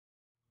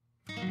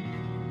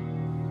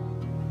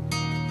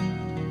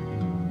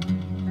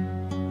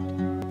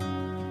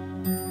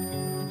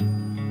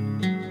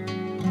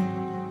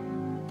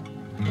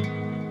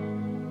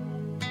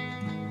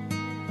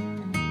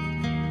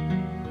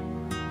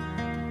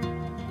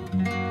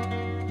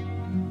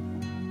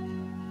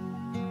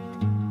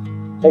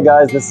Hey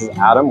guys, this is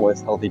Adam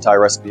with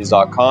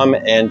HealthyThaiRecipes.com,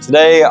 and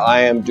today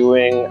I am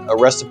doing a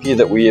recipe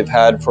that we have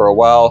had for a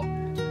while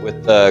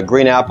with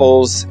green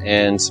apples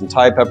and some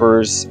Thai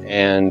peppers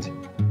and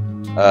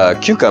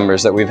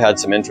cucumbers that we've had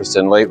some interest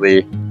in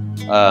lately.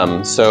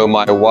 So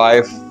my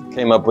wife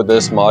came up with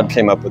this, Maud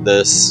came up with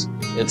this.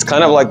 It's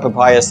kind of like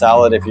papaya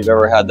salad if you've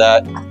ever had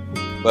that,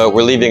 but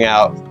we're leaving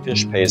out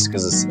fish paste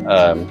because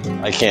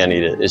I can't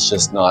eat it. It's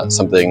just not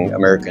something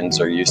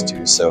Americans are used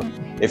to. So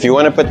if you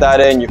want to put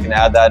that in, you can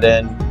add that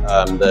in.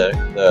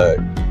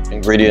 The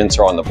ingredients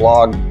are on the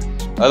blog.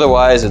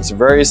 Otherwise, it's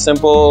very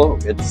simple.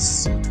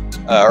 It's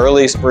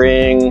early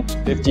spring,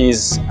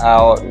 50s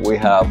out. We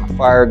have a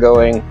fire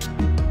going.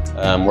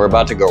 We're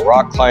about to go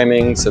rock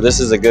climbing. So this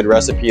is a good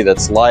recipe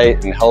that's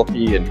light and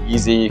healthy and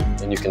easy,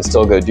 and you can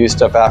still go do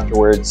stuff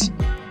afterwards.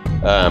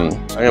 I'm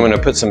going to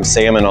put some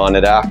salmon on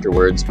it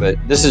afterwards, but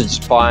this is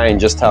fine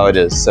just how it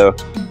is. So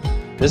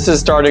this is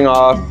starting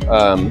off,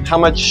 how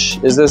much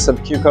is this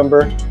of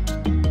cucumber?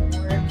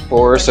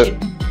 4. So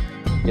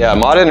yeah,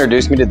 Maud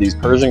introduced me to these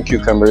Persian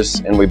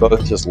cucumbers and we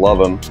both just love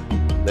them.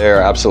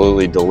 They're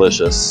absolutely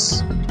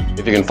delicious.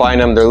 If you can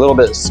find them, they're a little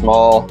bit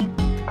small.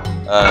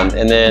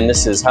 And then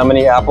this is how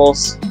many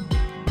apples?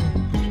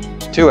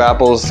 2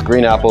 apples,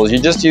 green apples. You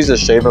just use a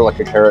shaver like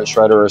a carrot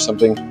shredder or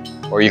something,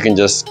 or you can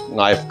just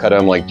knife cut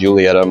them like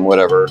Juliet them,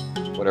 whatever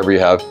you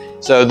have.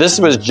 So this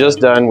was just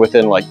done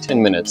within like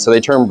 10 minutes. So they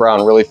turn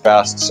brown really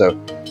fast. So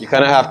you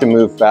kind of have to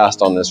move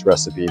fast on this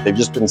recipe. They've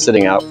just been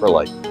sitting out for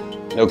like,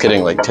 no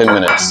kidding, like 10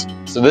 minutes.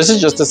 So this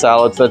is just a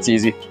salad, so that's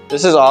easy.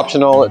 This is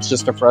optional. It's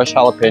just a fresh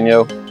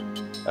jalapeno.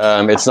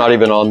 It's not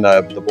even on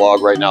the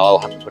blog right now. I'll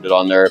have to put it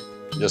on there.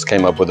 Just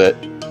came up with it.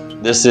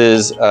 This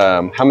is,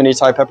 how many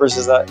Thai peppers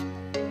is that?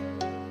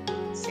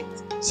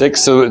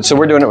 6. So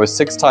we're doing it with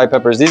 6 Thai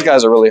peppers. These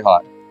guys are really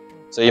hot.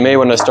 So you may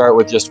want to start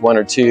with just 1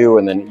 or 2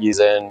 and then ease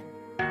in.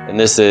 And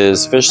this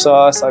is fish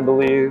sauce, I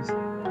believe.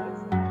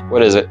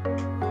 What is it?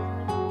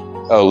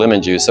 Oh,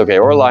 lemon juice. Okay,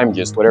 or lime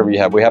juice, whatever you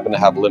have. We happen to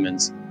have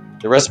lemons.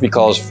 The recipe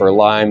calls for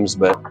limes,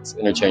 but it's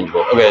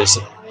interchangeable. Okay.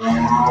 So,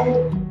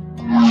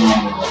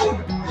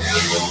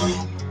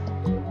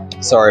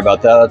 sorry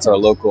about that. That's our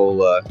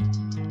local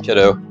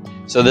kiddo.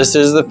 So this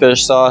is the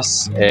fish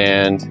sauce,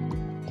 and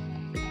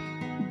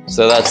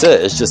so that's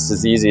it. It's just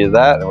as easy as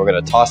that, and we're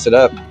gonna toss it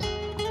up.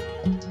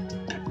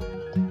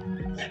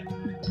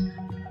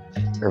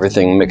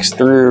 Everything mixed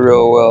through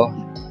real well.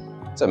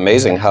 It's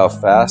amazing how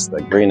fast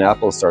that green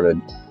apple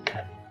started.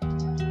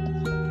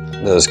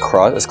 It's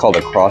called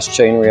a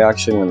cross-chain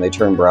reaction when they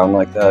turn brown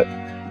like that.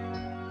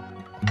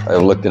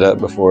 I've looked it up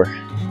before.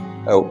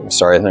 Oh,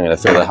 sorry, I'm gonna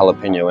throw the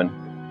jalapeno in.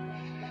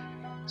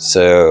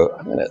 So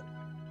I'm gonna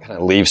kind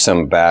of leave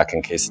some back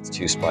in case it's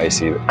too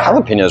spicy.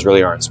 Jalapenos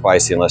really aren't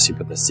spicy unless you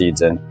put the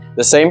seeds in.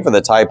 The same for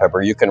the Thai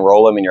pepper. You can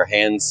roll them in your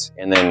hands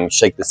and then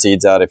shake the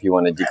seeds out if you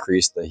want to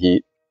decrease the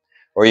heat.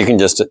 Or you can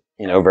just,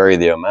 vary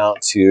the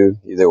amount too,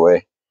 either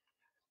way.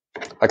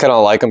 I kind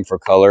of like them for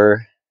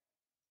color.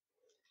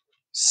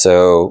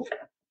 So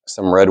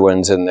some red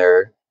ones in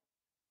there.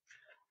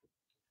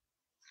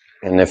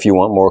 And if you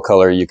want more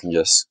color, you can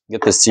just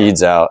get the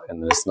seeds out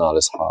and then it's not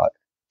as hot.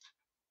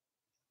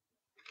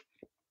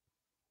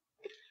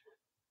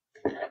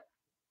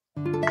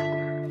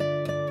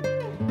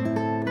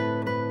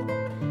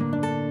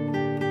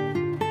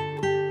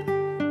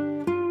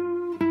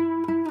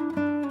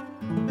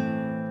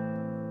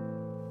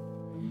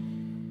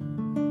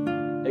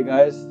 Hey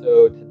guys,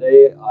 so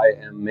today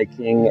I am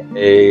making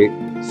a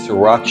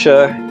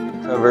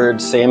sriracha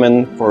covered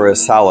salmon for a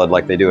salad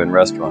like they do in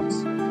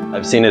restaurants.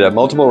 I've seen it at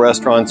multiple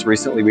restaurants.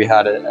 Recently we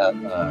had it at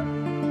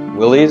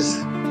Willie's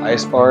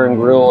Ice Bar and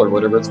Grill or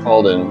whatever it's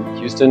called in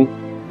Houston.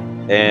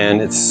 And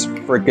it's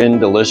freaking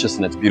delicious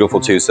and it's beautiful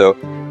too. So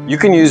you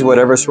can use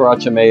whatever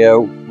sriracha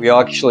mayo. We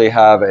actually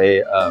have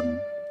a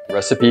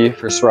recipe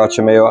for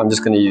sriracha mayo. I'm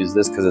just going to use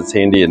this because it's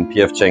handy, and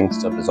PF Chang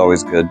stuff is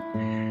always good.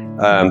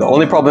 The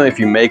only problem if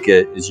you make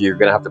it is you're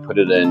going to have to put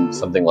it in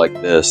something like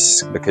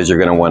this because you're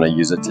going to want to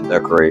use it to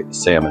decorate the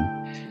salmon.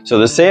 So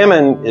the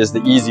salmon is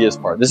the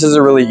easiest part. This is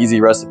a really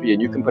easy recipe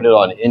and you can put it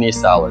on any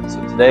salad.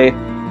 So today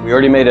we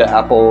already made an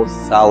apple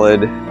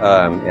salad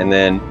and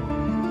then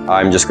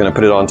I'm just going to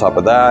put it on top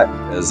of that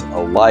as a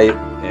light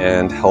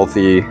and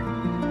healthy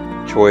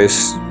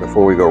choice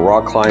before we go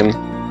rock climb.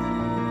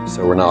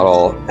 So we're not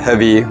all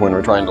heavy when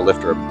we're trying to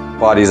lift our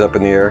bodies up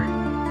in the air.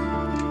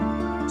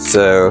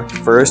 So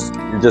first,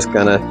 you're just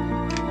gonna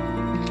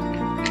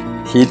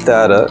heat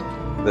that up,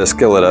 the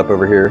skillet up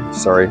over here,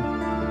 sorry.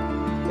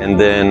 And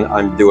then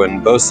I'm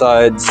doing both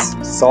sides,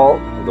 salt,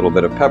 a little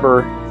bit of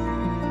pepper.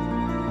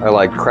 I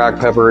like cracked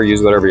pepper,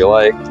 use whatever you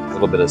like, a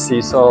little bit of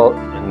sea salt.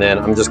 And then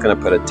I'm just gonna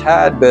put a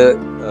tad bit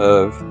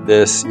of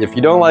this. If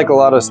you don't like a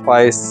lot of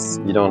spice,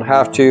 you don't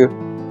have to.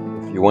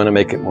 If you wanna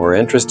make it more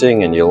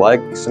interesting and you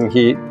like some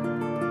heat,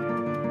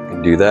 you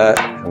can do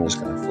that. I'm just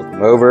gonna flip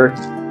them over.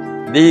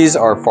 These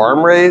are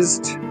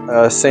farm-raised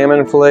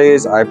salmon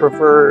fillets. I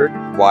prefer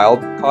wild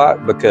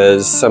caught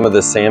because some of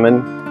the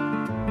salmon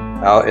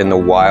out in the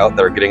wild,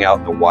 that are getting out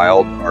in the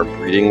wild, are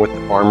breeding with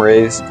the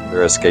farm-raised.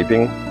 They're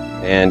escaping.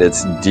 and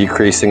it's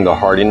decreasing the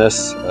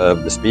hardiness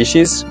of the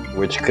species,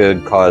 which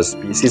could cause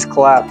species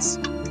collapse.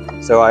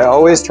 So I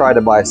always try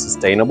to buy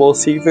sustainable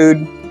seafood,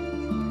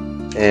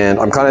 and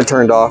I'm kind of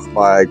turned off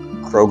by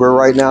Kroger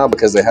right now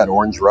because they had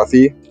orange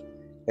roughy.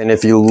 And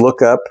if you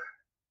look up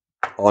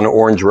on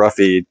orange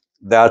roughy,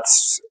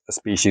 that's a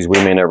species we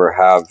may never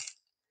have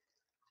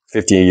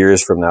 50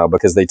 years from now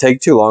because they take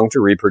too long to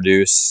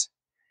reproduce,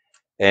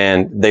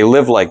 and they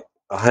live like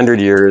 100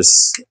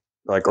 years,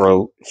 like, or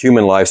a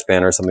human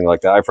lifespan or something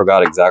like that. I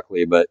forgot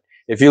exactly, but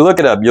if you look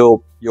it up,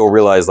 you'll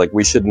realize like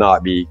we should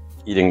not be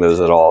eating those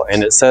at all.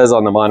 And it says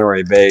on the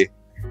Monterey Bay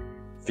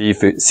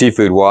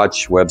Seafood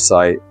Watch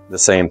website the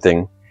same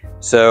thing.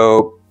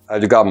 So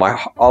I've got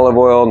my olive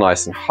oil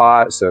nice and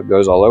hot, so it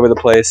goes all over the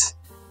place.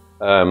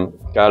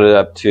 Got it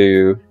up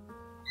to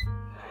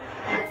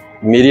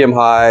medium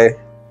high.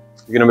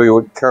 You're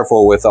gonna be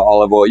careful with the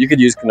olive oil. You could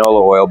use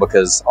canola oil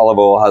because olive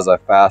oil has a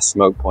fast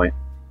smoke point.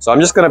 So I'm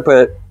just gonna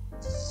put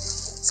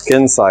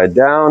skin side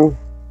down,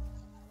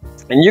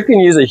 and you can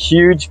use a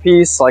huge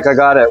piece like I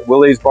got at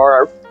Willie's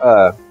bar,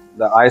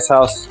 the ice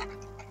house.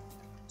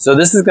 So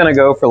this is gonna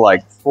go for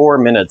like 4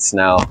 minutes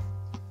now.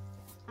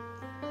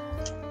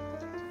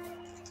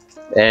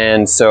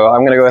 And so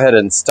I'm gonna go ahead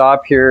and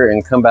stop here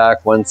and come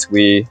back once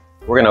we're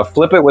gonna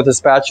flip it with a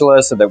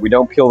spatula so that we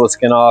don't peel the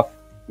skin off.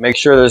 Make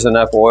sure there's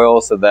enough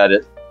oil so that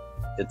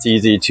it's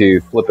easy to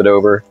flip it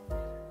over.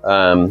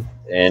 And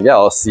yeah,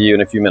 I'll see you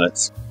in a few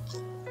minutes.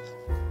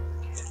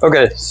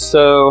 Okay,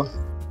 so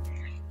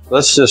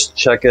let's just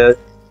check it.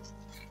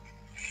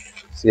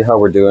 See how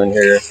we're doing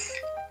here.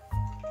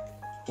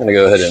 I'm gonna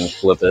go ahead and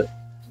flip it.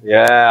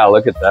 Yeah,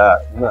 look at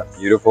that. Isn't that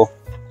beautiful?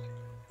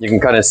 You can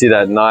kind of see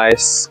that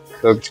nice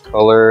cooked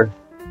color.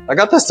 I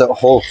got this at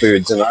Whole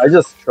Foods and I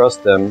just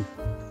trust them.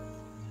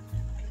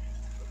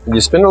 You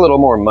spend a little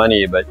more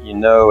money, but you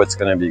know it's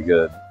gonna be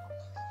good.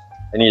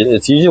 And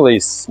it's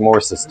usually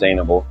more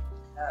sustainable.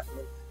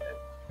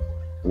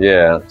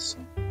 Yeah, it's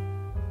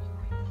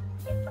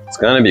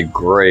gonna be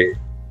great.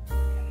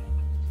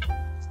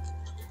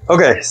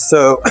 Okay,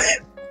 so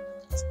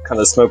it's kind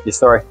of smoky,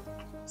 sorry.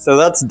 So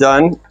that's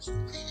done.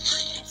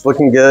 It's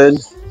looking good.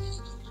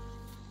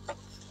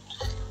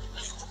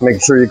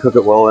 Make sure you cook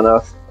it well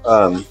enough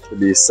to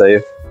be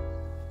safe.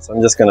 So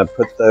I'm just gonna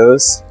put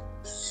those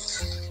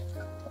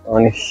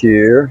on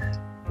here.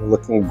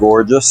 Looking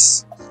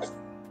gorgeous.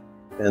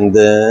 And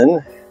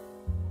then,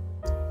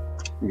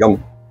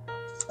 yum.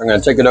 I'm gonna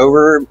take it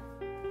over and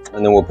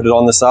then we'll put it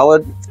on the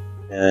salad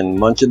and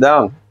munch it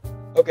down.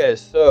 Okay,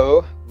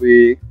 so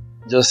we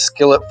just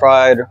skillet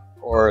fried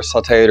or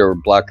sauteed or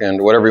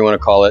blackened, whatever you want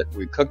to call it.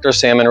 We cooked our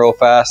salmon real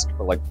fast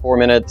for like 4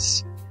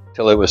 minutes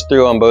till it was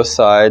through on both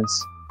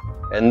sides.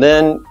 And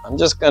then I'm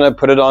just gonna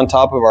put it on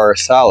top of our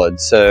salad.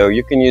 So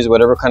you can use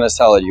whatever kind of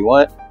salad you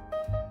want.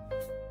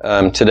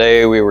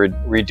 Today we were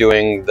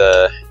redoing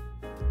the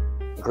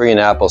green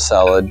apple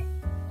salad.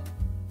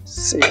 Let's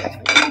see,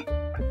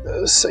 put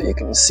those so you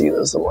can see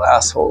those little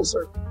assholes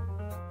are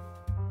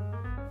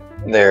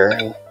there.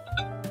 And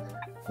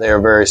they are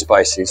very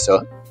spicy.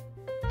 So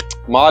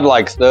Maud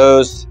likes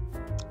those.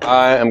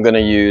 I am gonna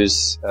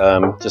use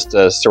just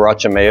a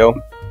sriracha mayo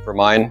for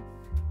mine.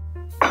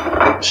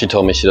 She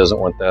told me she doesn't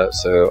want that,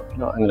 so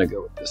I'm gonna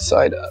go with this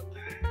side up.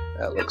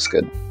 That looks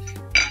good.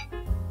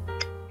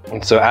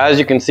 And so as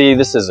you can see,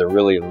 this is a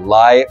really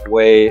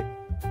lightweight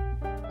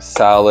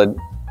salad.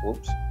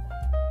 Whoops.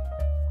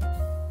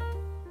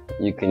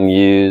 You can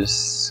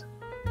use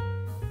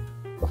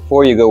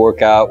before you go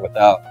work out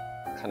without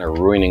kind of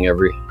ruining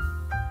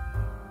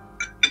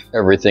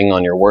everything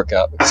on your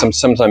workout.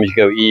 Sometimes you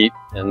go eat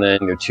and then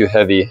you're too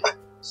heavy.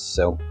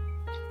 So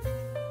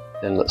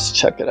then let's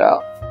check it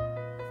out.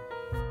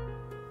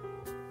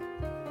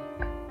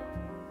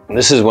 And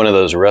this is one of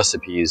those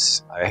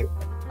recipes. I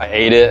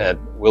ate it at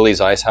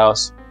Willie's Ice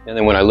House, and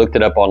then when I looked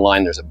it up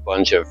online, there's a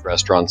bunch of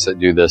restaurants that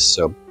do this.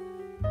 So,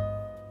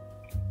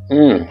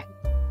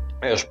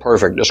 it's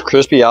perfect. Just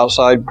crispy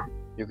outside.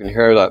 You can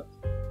hear that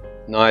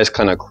nice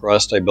kind of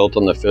crust I built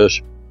on the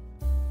fish.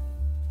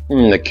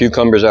 The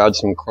cucumbers add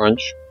some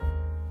crunch.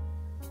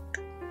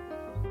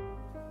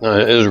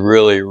 It is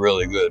really,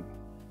 really good.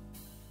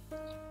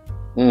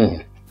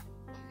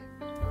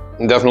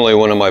 Definitely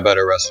one of my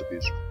better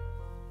recipes.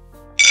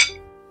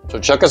 So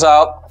check us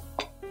out,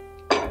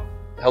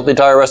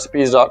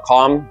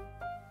 healthytirerecipes.com.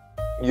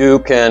 You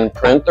can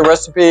print the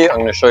recipe. I'm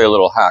going to show you a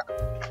little hack.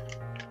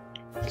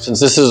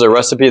 Since this is a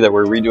recipe that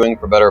we're redoing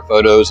for better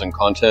photos and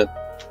content,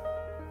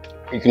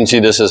 you can see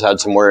this has had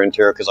some wear and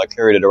tear because I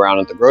carried it around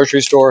at the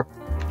grocery store.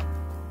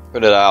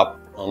 Put it out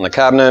on the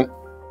cabinet.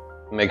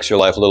 It makes your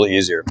life a little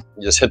easier.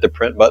 You just hit the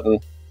print button.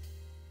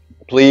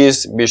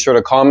 Please be sure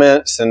to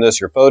comment, send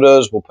us your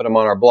photos. We'll put them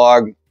on our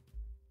blog.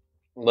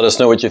 Let us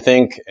know what you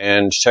think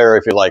and share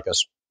if you like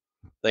us.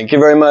 Thank you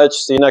very much.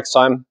 See you next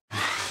time.